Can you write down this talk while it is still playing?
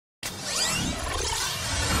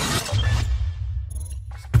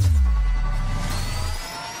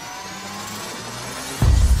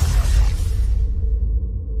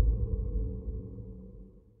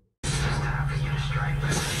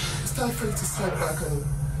straight back and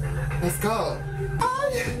let's go. I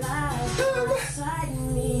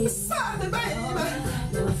am sorry, baby.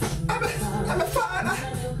 I'm a father.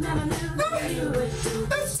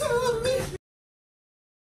 That's to me.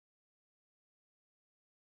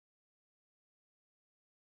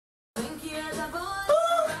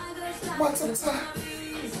 What's up, sir?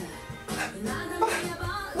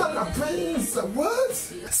 Not a Brisa.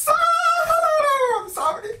 What? I'm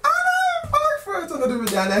sorry. I'm back for another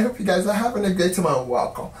video, and I hope you guys are having a great time and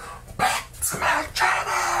welcome back to my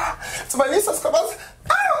channel. To my new subscribers,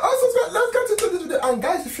 let's get into this video. And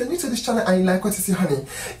guys, if you're new to this channel and you like what you see, honey,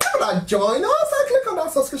 you better join us and click on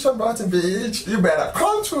that subscription button, bitch. You better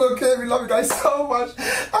come through, okay? We love you guys so much. And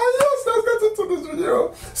yes, let's get into this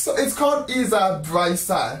video. So it's called IZA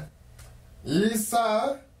Brisa.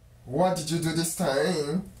 IZA, what did you do this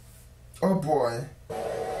time? Oh boy,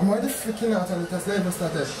 I'm already freaking out and it has never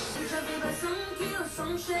started.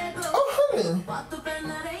 Oh honey,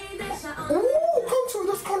 oh, come through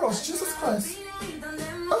those colors, Jesus Christ.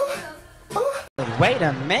 Wait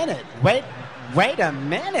a minute, wait a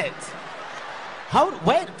minute.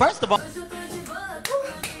 Wait, first of all.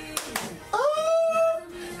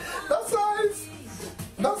 That's right.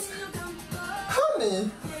 That's,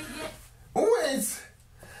 honey, wait.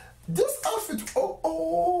 This outfit,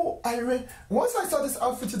 once I saw this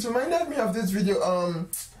outfit, it reminded me of this video,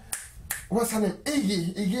 what's her name,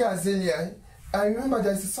 IZA. I remember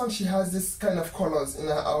there's a song, she has this kind of colors in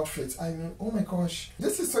her outfit. I mean, oh my gosh,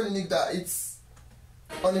 this is so unique that it's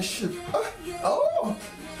on a ship.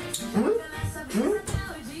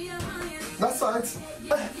 That's right.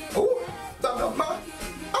 Oh,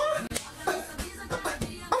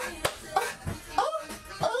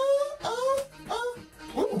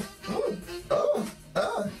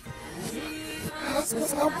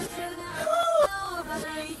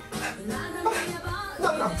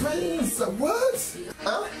 Brisa, what?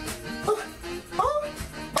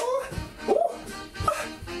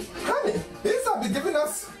 Honey, these have been giving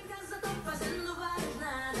us.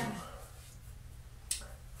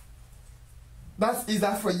 That's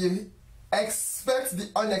IZA for you. Expect the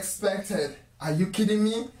unexpected. Are you kidding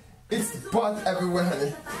me? It's butt everywhere,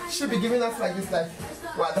 honey. She'll be giving us like this, like,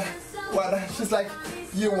 what? She's like,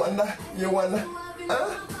 you wonder.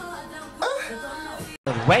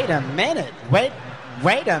 Wait a minute, wait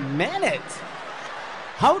a minute.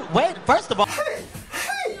 Wait, first of all. Hey.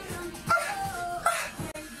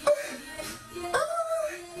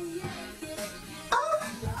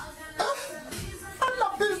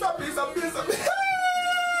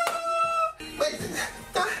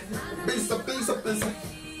 Brisa.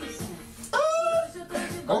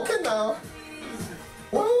 Okay now.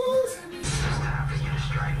 What?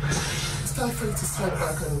 It's time for you to strike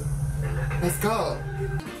back, honey. Let's go.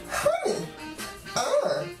 Honey.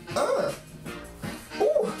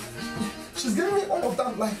 Oh, she's giving me all of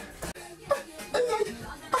that, like,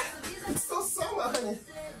 it's so summer, honey.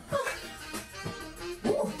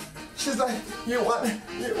 Ooh, she's like, you want it.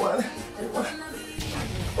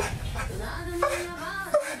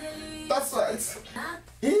 That's right.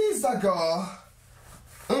 IZA girl.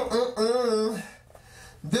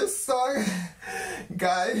 This song,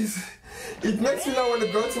 guys, it makes me not want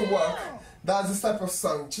to go to work. That's this type of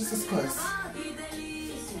song. Jesus Christ.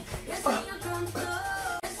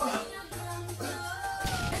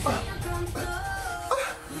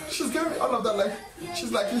 She's giving me all of that, like,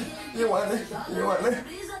 she's like, you want it.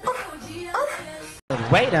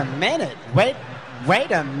 Wait a minute, wait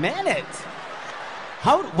a minute.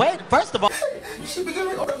 Wait, first of all. She's giving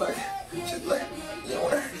me all that, like, she's like, you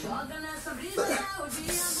want it.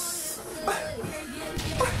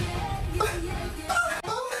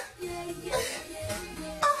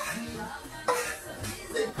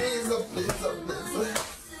 Please.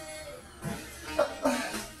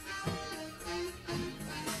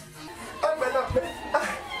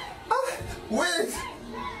 Wait.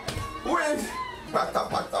 What?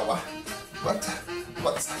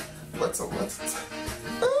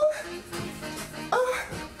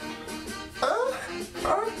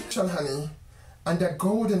 Honey, and they're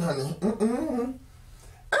golden, honey. I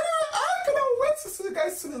cannot wait to see you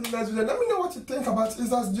guys soon in the next video. Let me know what you think about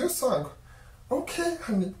IZA's new song. Okay,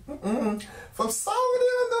 honey. From Saudi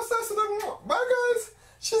and the bye guys.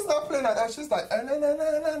 She's not playing like that. She's like,